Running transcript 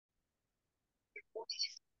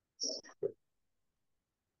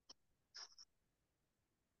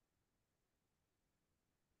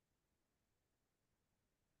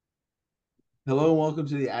Hello and welcome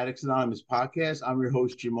to the Addicts Anonymous podcast. I'm your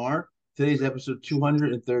host, Jamar. Today's episode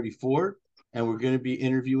 234, and we're going to be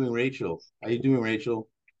interviewing Rachel. How you doing, Rachel?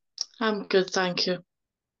 I'm good, thank you.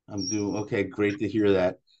 I'm doing okay. Great to hear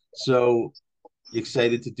that. So, you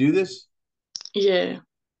excited to do this? Yeah,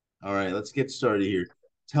 All right, let's get started here.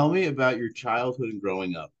 Tell me about your childhood and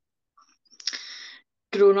growing up.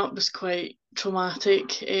 growing up was quite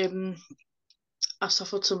traumatic. I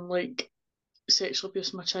suffered some sexual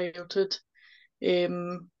abuse in my childhood.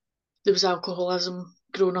 Um, there was alcoholism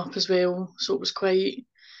growing up as well, so it was quite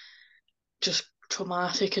just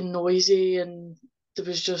traumatic and noisy, and there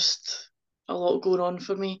was just a lot going on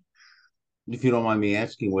for me. If you don't mind me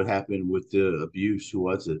asking, what happened with the abuse? Who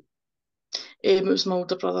was it? It was my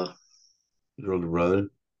older brother. Your older brother?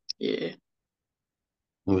 Yeah,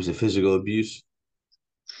 It was it physical abuse?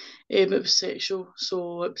 it was sexual,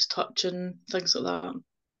 so it was touching things like that.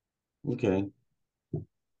 Okay.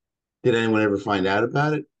 Did anyone ever find out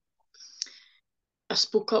about it? I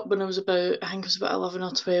spoke up when I was I think I was about 11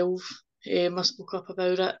 or 12. I spoke up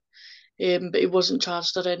about it. But he wasn't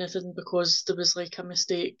charged or anything because there was like a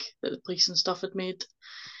mistake that the police and stuff had made.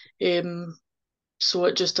 Um, so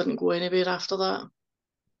it just didn't go anywhere after that.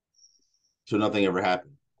 So nothing ever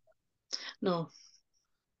happened. No,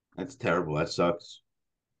 That's terrible. That sucks.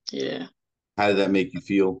 yeah, How did that make you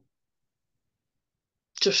feel?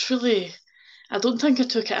 just really. I don't think I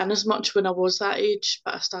took it in as much when I was that age,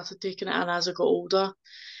 but I started taking it in as I got older,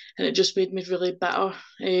 and it just made me really bitter.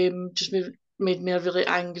 Just made me a really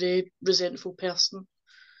angry, resentful person.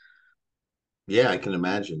 Yeah, I can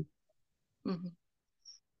imagine. hmm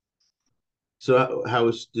So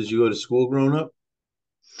did you go to school growing up?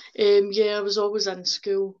 Yeah, I was always in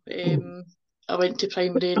school. I went to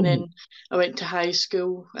primary and then I went to high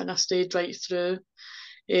school, and I stayed right through.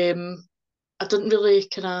 Um, I didn't really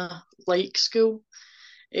kind of like school.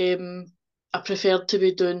 Um, I preferred to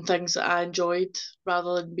be doing things that I enjoyed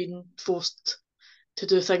rather than being forced to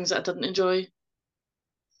do things that I didn't enjoy.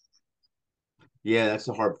 Yeah, that's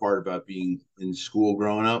the hard part about being in school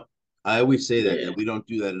growing up. I always say that Yeah. we don't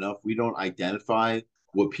do that enough. We don't identify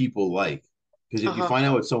what people like. Because if you Uh-huh. find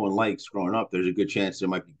out what someone likes growing up, there's a good chance they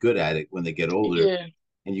might be good at it when they get older, Yeah.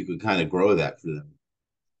 and you can kind of grow that for them.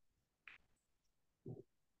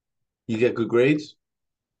 You get good grades?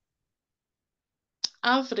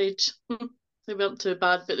 Average. They weren't too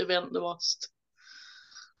bad, but they weren't the worst.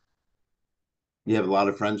 You have a lot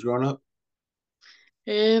of friends growing up?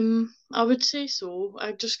 I would say so.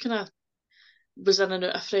 I just kind of was in and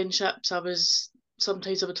out of friendships.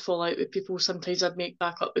 Sometimes I would fall out with people, sometimes I'd make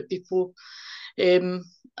back up with people. Um,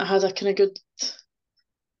 I had a kind of good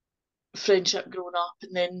friendship growing up,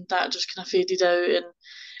 and then that just kind of faded out. And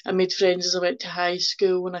I made friends as I went to high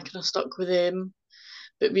school, and I kind of stuck with them.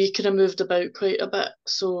 But we kind of moved about quite a bit,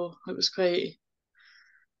 so it was quite.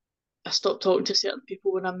 I stopped talking to certain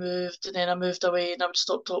people when I moved, and then I moved away, and I would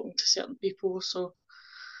stop talking to certain people. So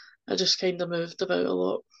I just kind of moved about a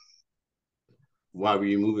lot. Why were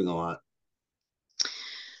you moving a lot?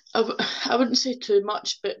 I wouldn't say too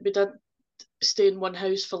much, but we did stay in one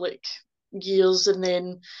house for like years, and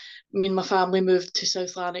then me and my family moved to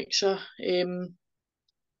South Lanarkshire, and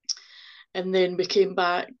then we came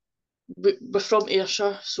back. We're from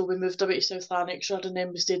Ayrshire, so we moved away to South Lanarkshire, and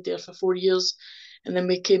then we stayed there for 4 years, and then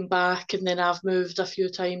we came back, and then I've moved a few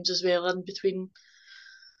times as well in between.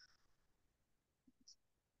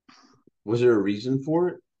 Was there a reason for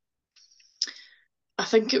it? I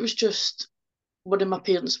think it was just one of my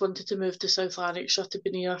parents wanted to move to South Lanarkshire to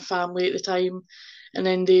be near family at the time, and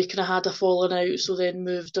then they kind of had a falling out, so then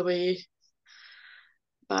moved away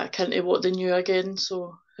back into what they knew again.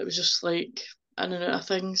 So it was just like in and out of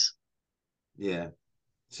things. Yeah,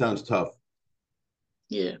 sounds tough.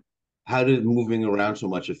 Yeah, How did moving around so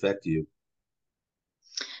much affect you?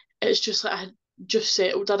 it's just like I had just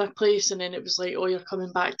settled in a place, and then it was like, oh, you're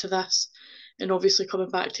coming back to this, and obviously coming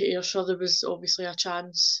back to Ayrshire, there was obviously a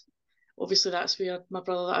chance. Obviously, that's where my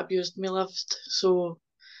brother that abused me lived. So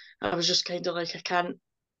I was just kind of like, I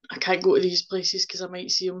can't go to these places because I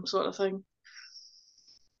might see him, sort of thing.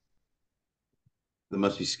 That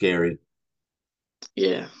must be scary.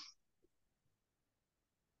 Yeah.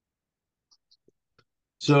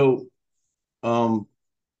 So, um,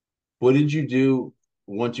 what did you do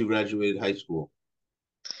once you graduated high school?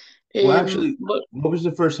 Well, actually, But what was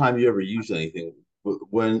the first time you ever used anything?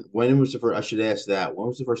 When was the first? I should ask that. When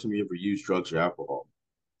was the first time you ever used drugs or alcohol?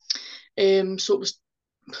 so it was.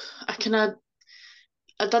 I kind of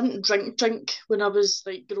I didn't drink when I was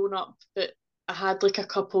like growing up, but I had like a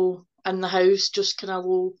couple in the house, just kind of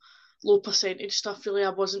low percentage stuff. Really, I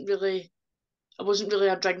wasn't really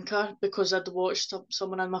a drinker because I'd watched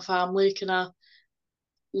someone in my family kind of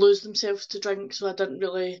lose themselves to drink, so I didn't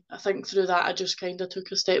really. I think through that, I just kind of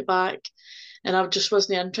took a step back, and I just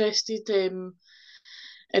wasn't interested.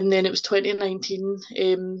 And then it was 2019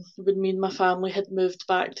 when me and my family had moved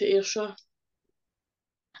back to Ayrshire.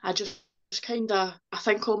 I just kind of, I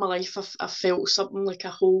think all my life I felt something like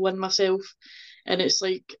a hole in myself, and it's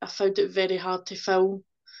like I found it very hard to fill.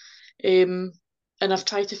 Um, and I've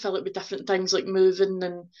tried to fill it with different things like moving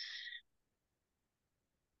and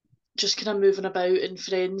just kind of moving about and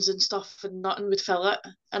friends and stuff, and nothing would fill it.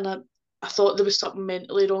 And I thought there was something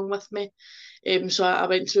mentally wrong with me. So I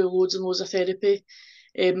went through loads and loads of therapy.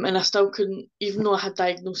 And I still couldn't, even though I had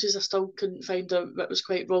diagnosis, I still couldn't find out what was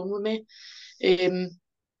quite wrong with me. Um,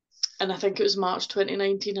 and I think it was March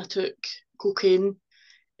 2019 I took cocaine.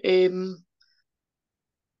 Um,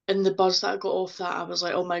 and the buzz that I got off that, I was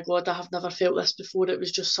like, oh my God, I have never felt this before. It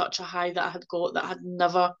was just such a high that I had got that I'd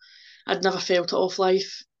never felt it off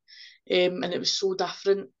life. And it was so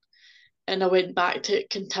different. And I went back to it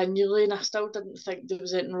continually, and I still didn't think there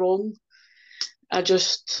was anything wrong. I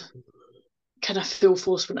just kind of full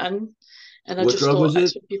force went in, and I What just drug thought was it?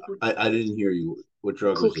 it's what people. I didn't hear you. What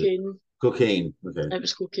drug was it? Cocaine. Cocaine. Okay. It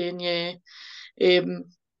was cocaine, yeah. Um,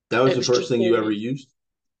 That was it the was first just thing you ever very, used?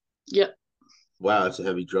 yeah, Wow, it's a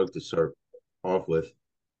heavy drug to start off with.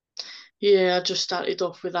 yeah. I just started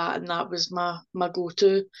off with that, and that was my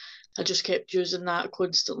go-to. I just kept using that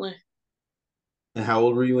constantly. And how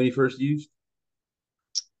old were you when you first used?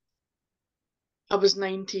 I was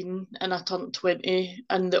 19, and I turned 20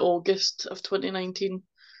 in the August of 2019.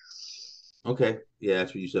 Okay. Yeah,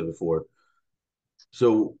 that's what you said before.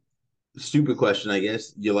 So, stupid question, I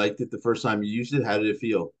guess. You liked it the first time you used it? How did it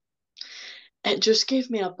feel? It just gave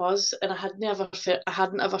me a buzz, and I hadn't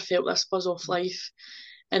ever felt this buzz off life,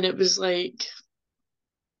 and it was like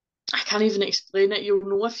I can't even explain it. You'll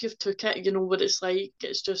know if you've took it, you know what it's like.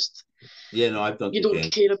 It's just Yeah, no, I've done you don't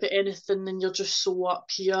cocaine. care about anything, and you're just so up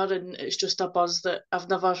here, and it's just a buzz that I've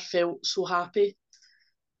never felt so happy.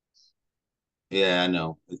 Yeah, I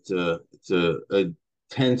know. It's a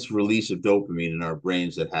tense release of dopamine in our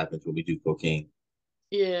brains that happens when we do cocaine.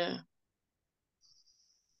 Yeah,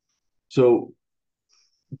 So,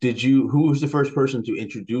 who was the first person to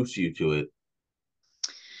introduce you to it?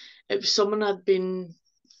 it was someone I'd been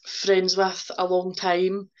friends with a long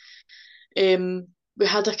time. We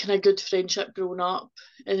had a kind of good friendship growing up,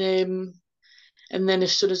 and then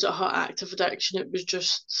as soon as it hit active addiction, it was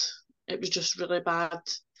just really bad.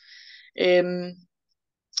 Um,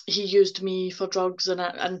 he used me for drugs, and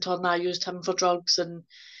in turn I used him for drugs, and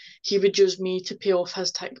he would use me to pay off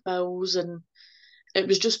his tick bills, and it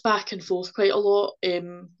was just back and forth quite a lot.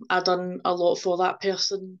 I done a lot for that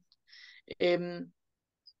person, um,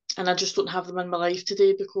 and I just don't have them in my life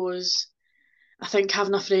today because I think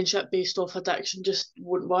having a friendship based off addiction just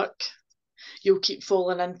won't work. You'll keep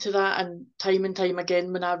falling into that, and time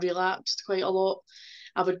again, when I relapsed quite a lot,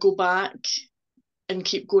 I would go back and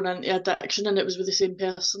keep going into addiction, and it was with the same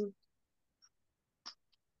person.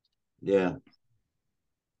 Yeah.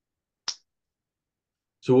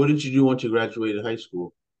 So, what did you do once you graduated high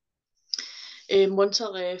school? Once I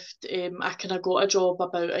left, I kind of got a job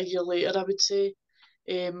about a year later, I would say,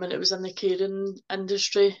 and it was in the catering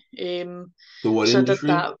industry. The what So I did industry?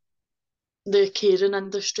 that, the catering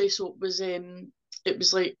industry. So it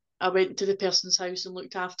was like I went to the person's house and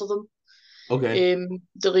looked after them. Okay.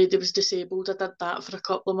 The lady was disabled. I did that for a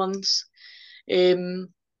couple of months.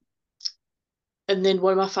 Um, and then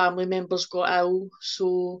one of my family members got ill,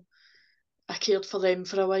 so I cared for them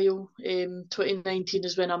for a while. 2019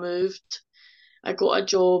 is when I moved. I got a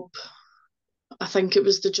job, I think it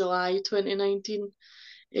was the July 2019,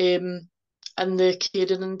 um, in the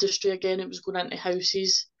catering industry again. It was going into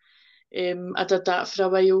houses. I did that for a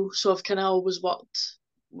while, so I've kind of always worked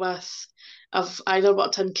with, I've either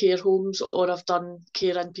worked in care homes or I've done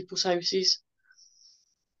care in people's houses.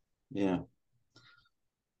 Yeah.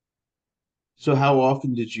 So, how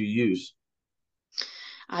often did you use?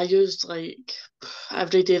 I used like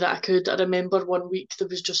every day that I could. I remember one week there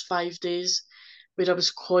was just 5 days where I was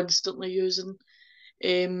constantly using.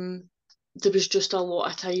 Um, there was just a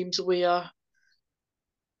lot of times where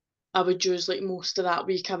I would use like most of that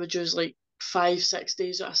week. I would use like 5, 6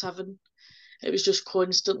 days out of 7. It was just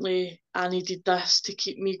constantly I needed this to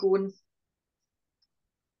keep me going.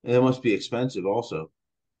 It must be expensive also.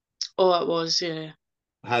 Oh, it was, yeah.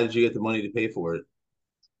 How did you get the money to pay for it?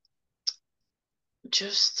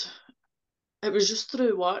 Just it was just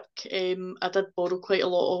through work. I did borrow quite a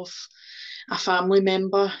lot off a family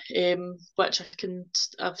member, which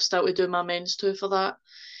I've still to do my amends to for that.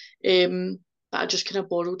 But I just kind of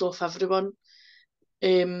borrowed off everyone.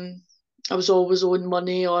 I was always owing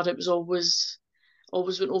money, or it was always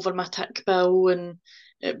went over my tick bill, and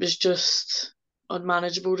it was just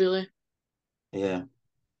unmanageable, really. Yeah.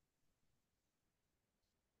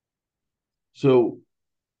 So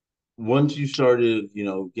once you started,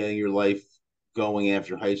 getting your life going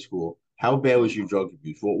after high school, how bad was your drug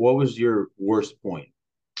abuse? What was your worst point?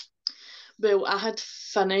 Well, I had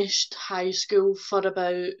finished high school for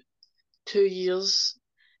about 2 years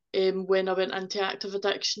when I went into active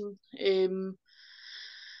addiction.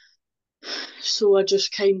 So I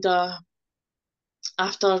just kind of,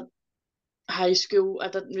 after high school, I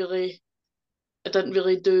didn't really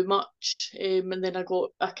do much. And then I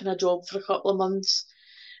got a kind of job for a couple of months,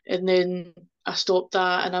 and then I stopped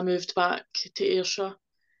that and I moved back to Ayrshire,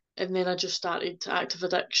 and then I just started active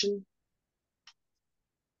addiction.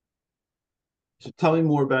 So tell me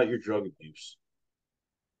more about your drug abuse.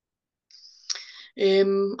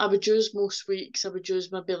 I would use most weeks. I would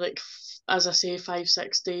use maybe like, as I say, 5,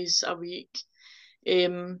 6 days a week.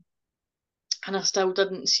 Um, and I still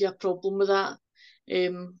didn't see a problem with that.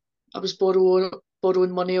 I was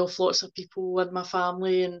borrowing money off lots of people in my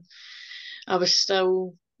family, and I was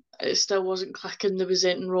still it still wasn't clicking. There was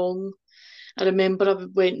anything wrong. I remember I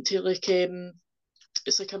went to like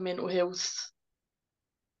it's like a mental health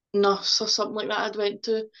nurse or something like that. I'd went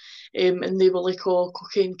to, and they were like, "Oh,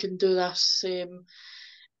 cocaine can do this.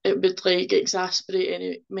 It would like exacerbate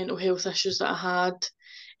any mental health issues that I had."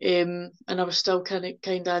 And I was still kind of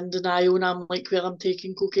in denial, and I'm like, "Well, I'm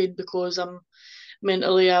taking cocaine because I'm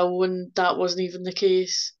mentally ill," and that wasn't even the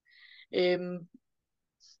case. Um,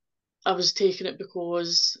 I was taking it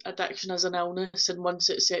because addiction is an illness, and once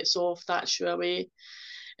it sets off, that's you away.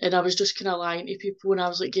 And I was just kind of lying to people, and I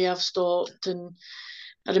was like, "Yeah, I've stopped." And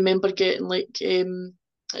I remember getting like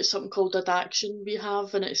it's something called addiction we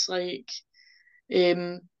have, and um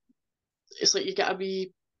it's like you get a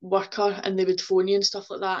wee worker and they would phone you and stuff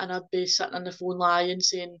like that, and I'd be sitting on the phone lying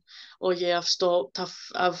saying, "Oh yeah, I've stopped.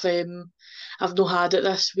 I've not had it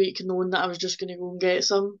this week," knowing that I was just gonna go and get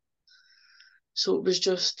some. So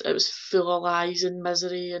it was full of lies and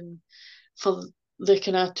misery, and for the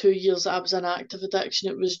kind of 2 years that I was in active addiction,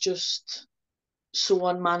 it was just so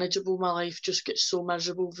unmanageable. My life just gets so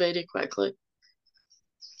miserable very quickly.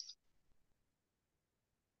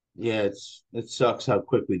 Yeah, it sucks how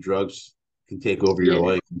quickly drugs can take over your Yeah.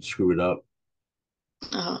 life and screw it up.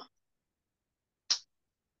 Uh,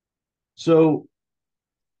 So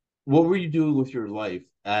what were you doing with your life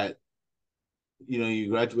you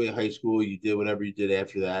graduated high school, you did whatever you did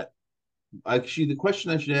after that. Actually, the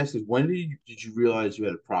question I should ask is when did you realize you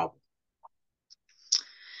had a problem?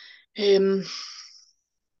 um,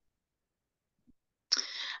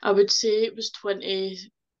 I would say it was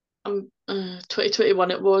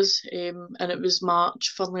 2021 it was, and it was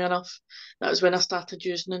March, funnily enough. That was when I started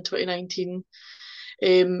using in 2019.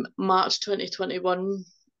 March 2021,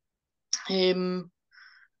 um,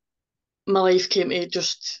 my life came to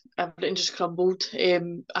just, everything just crumbled. I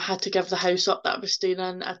had to give the house up that I was staying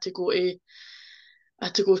in. I had to go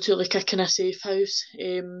to like a kind of safe house,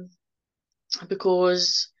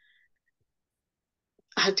 because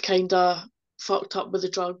I had kind of fucked up with the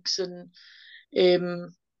drugs, and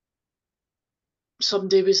um,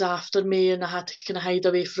 somebody was after me, and I had to kind of hide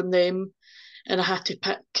away from them, and I had to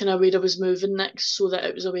pick kind of where I was moving next so that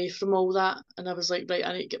it was away from all that. And I was like, right,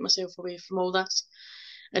 I need to get myself away from all this.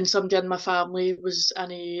 And somebody in my family was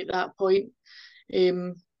in that point.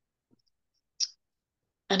 Um,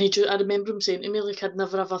 and I remember him saying to me, like, I'd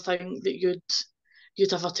never ever think that you'd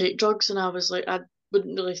ever take drugs. And I was like, I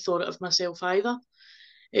wouldn't really thought it of myself either.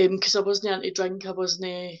 Because I wasn't into drink, I wasn't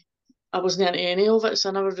into any of it. So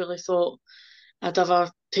I never really thought I'd ever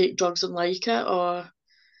take drugs and like it, or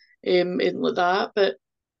anything like that. But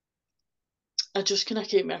I just kind of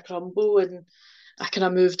came to a crumble, and I kind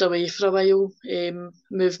of moved away for a while,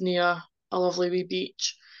 moved near a lovely wee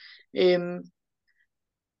beach. Um,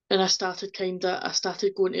 and I started going to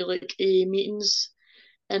like AA meetings,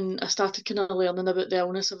 and I started kind of learning about the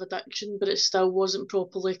illness of addiction, but it still wasn't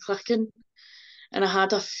properly clicking. And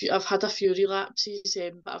I've had a few relapses,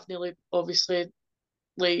 but I've nearly, obviously,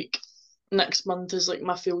 like, next month is like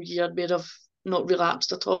my full year where I've not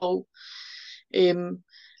relapsed at all. Um,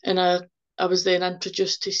 and I was then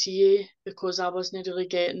introduced to CA because I wasn't really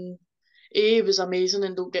getting. AA was amazing,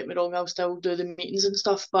 and don't get me wrong, I'll still do the meetings and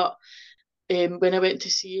stuff. But when I went to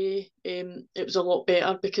CA, it was a lot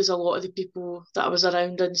better because a lot of the people that I was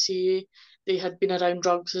around in CA, they had been around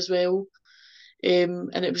drugs as well.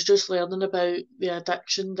 And it was just learning about the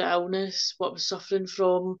addiction, the illness, what I was suffering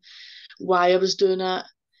from, why I was doing it.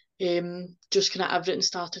 Just kind of everything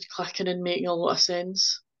started clicking and making a lot of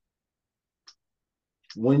sense.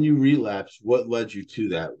 When you relapsed, what led you to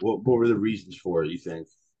that? What were the reasons for it, you think?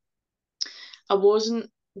 I wasn't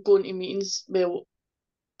going to meetings. Well,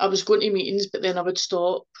 I was going to meetings, but then I would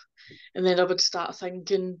stop, and then I would start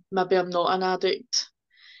thinking maybe I'm not an addict,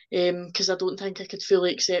 because I don't think I could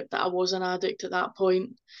fully accept that I was an addict at that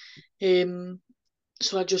point. Um,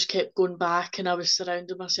 so I just kept going back, and I was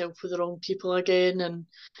surrounding myself with the wrong people again, and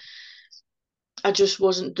I just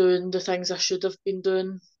wasn't doing the things I should have been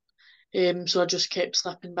doing. So I just kept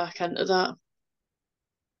slipping back into that.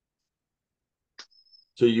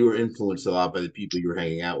 So you were influenced a lot by the people you were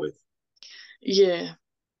hanging out with. Yeah.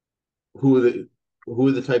 Who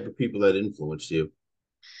are the type of people that influenced you?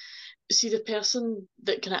 See, the person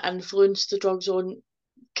that kind of influenced the drugs on,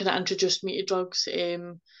 kind of introduced me to drugs.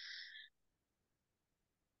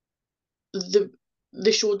 The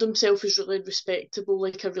they showed themselves as really respectable,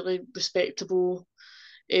 like a really respectable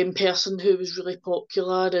person who was really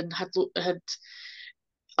popular and had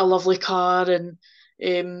a lovely car, and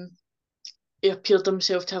um, he appeared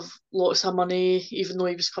himself to have lots of money, even though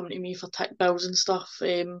he was coming to me for tick bills and stuff.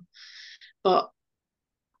 But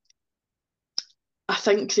I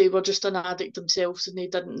think they were just an addict themselves and they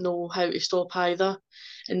didn't know how to stop either.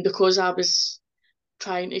 And because I was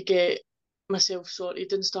trying to get myself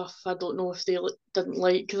sorted and stuff, I don't know if they didn't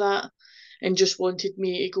like that and just wanted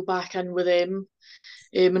me to go back in with them.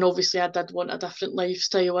 And obviously, I did want a different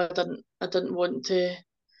lifestyle. I didn't want to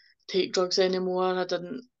take drugs anymore. I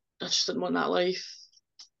just didn't want that life.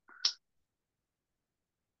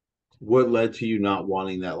 What led to you not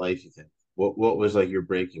wanting that life, you think? What was like your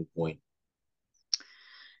breaking point?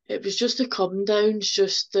 It was just the come downs,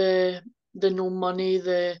 just the no money,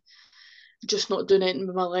 the just not doing anything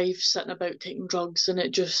with my life, sitting about taking drugs, and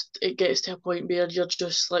it gets to a point where you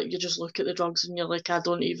just look at the drugs and you're like, I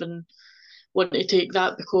don't even want to take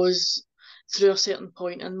that, because through a certain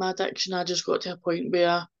point in my addiction, I just got to a point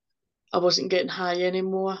where I wasn't getting high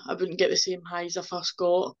anymore. I wouldn't get the same highs I first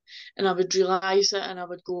got, and I would realise it, and I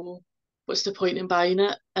would go, "What's the point in buying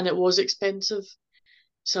it?" And it was expensive,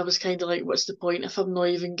 so I was kind of like, "What's the point if I'm not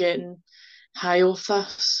even getting high off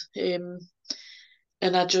this?" And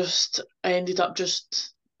I ended up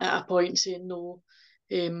just at a point saying no,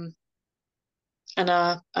 um, and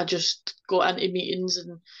I just got into meetings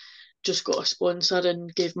and just got a sponsor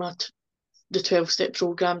and gave the 12-step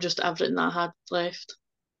program, just everything that I had left.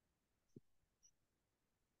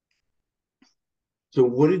 So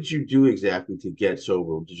what did you do exactly to get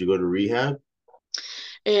sober? Did you go to rehab?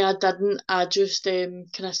 I didn't. I just kind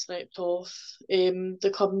of slept off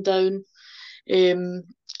the come down. Um,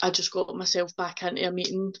 I just got myself back into a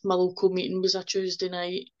meeting. My local meeting was a Tuesday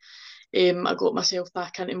night. I got myself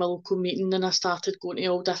back into my local meeting and I started going to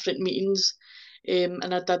all different meetings.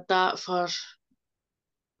 And I did that for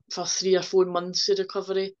 3 or 4 months of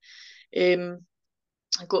recovery. Um,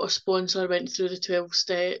 I got a sponsor, went through the 12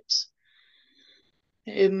 steps.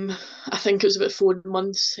 I think it was about 4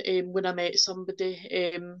 months when I met somebody.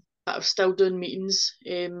 But I was still doing meetings,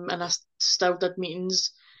 and I still did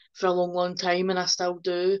meetings for a long, long time, and I still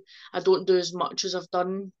do. I don't do as much as I've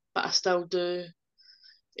done, but I still do.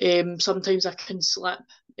 Sometimes I can slip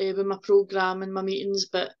with my program and my meetings,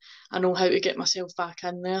 but I know how to get myself back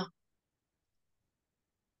in there.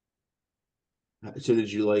 So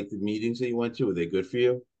did you like the meetings that you went to? Were they good for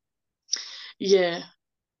you? Yeah,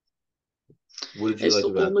 What did you it's like the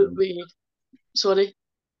about only them? way. Sorry,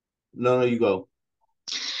 No, no, you go.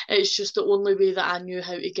 it's just the only way that I knew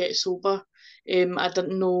how to get sober. I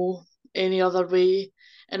didn't know any other way,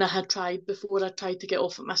 and I had tried before. I tried to get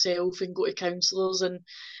off it myself and go to counsellors, and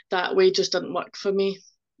that way just didn't work for me.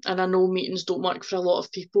 And I know meetings don't work for a lot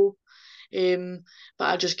of people, um, but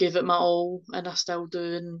I just gave it my all, and I still do.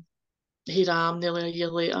 And here I am, nearly a year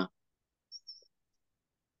later.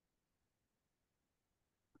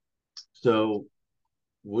 So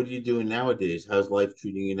what are you doing nowadays? How's life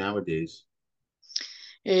treating you nowadays?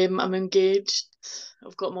 I'm engaged.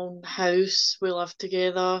 I've got my own house. We live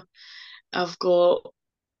together. I've got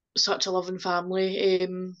such a loving family.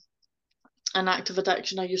 An active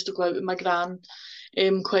addiction. I used to go out with my gran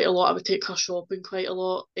quite a lot. I would take her shopping quite a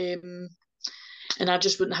lot. And I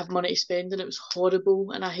just wouldn't have money to spend and it was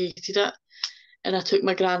horrible and I hated it. And I took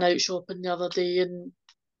my gran out shopping the other day and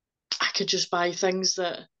I could just buy things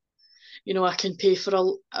that, I can pay for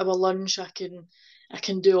our lunch, I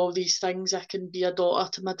can do all these things. I can be a daughter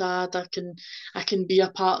to my dad, I can be a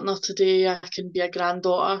partner today, I can be a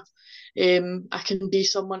granddaughter. I can be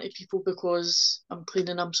someone to people because I'm clean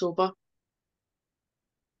and I'm sober.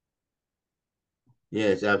 Yeah,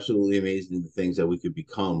 it's absolutely amazing the things that we could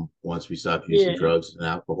become once we stop using Yeah. drugs and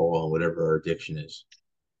alcohol and whatever our addiction is.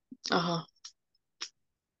 Uh-huh.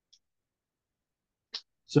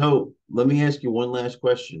 So let me ask you one last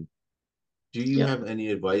question. Do you Yep. have any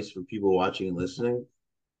advice for people watching and listening?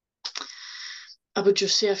 I would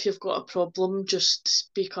just say if you've got a problem, just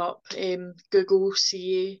speak up. Google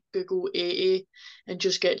CA, Google AA, and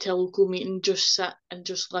just get to a local meeting. Just sit and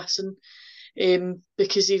just listen.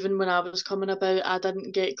 Because even when I was coming about, I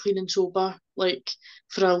didn't get clean and sober like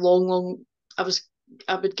for a long, long. I was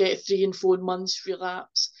I would get 3 and 4 months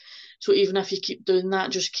relapse. So even if you keep doing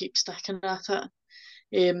that, just keep sticking at it.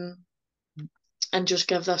 And just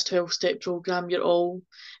give this 12-step program your all,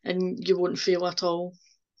 and you won't fail at all.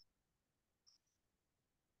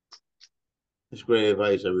 It's great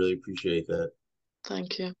advice. I really appreciate that.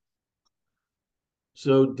 Thank you.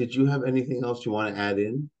 So, did you have anything else you want to add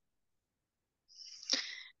in?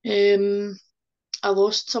 Um, I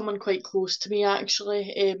lost someone quite close to me actually,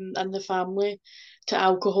 in the family to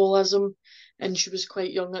alcoholism, and she was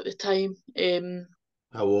quite young at the time.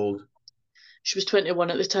 How old? She was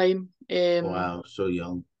 21 at the time. Wow, so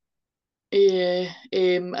young. Yeah,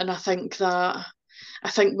 and I think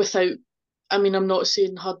without, I mean, I'm not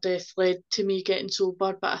saying her death led to me getting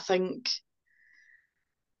sober, but I think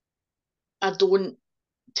I don't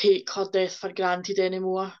take her death for granted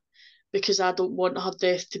anymore because I don't want her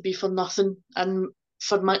death to be for nothing, and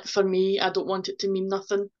for me, I don't want it to mean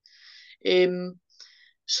nothing. Um,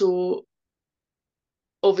 so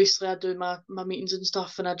obviously I do my meetings and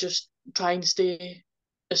stuff, and I just try and stay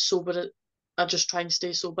as sober. I just try and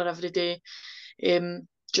stay sober every day.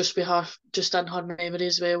 Just with her, just in her memory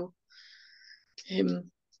as well.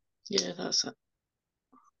 Um, yeah, that's it.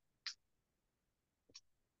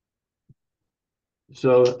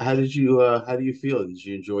 So, how do you feel? Did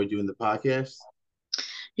you enjoy doing the podcast?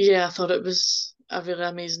 Yeah, I thought it was a really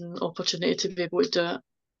amazing opportunity to be able to do it.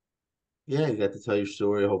 Yeah, you got to tell your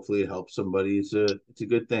story. Hopefully, it helps somebody. It's a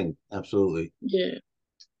good thing. Absolutely. Yeah.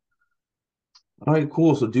 All right,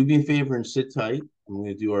 cool. So, do me a favor and sit tight. I'm going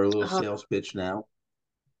to do our little Uh-huh. sales pitch now.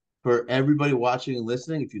 For everybody watching and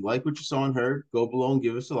listening, if you like what you saw and heard, go below and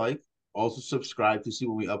give us a like. Also, subscribe to see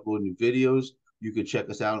when we upload new videos. You can check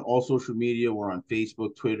us out on all social media. We're on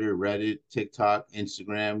Facebook, Twitter, Reddit, TikTok,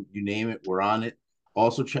 Instagram, you name it, we're on it.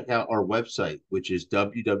 Also, check out our website, which is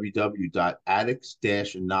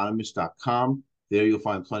www.addicts-anonymous.com. There you'll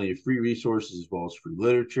find plenty of free resources as well as free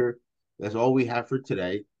literature. That's all we have for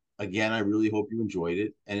today. Again, I really hope you enjoyed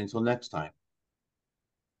it. And until next time.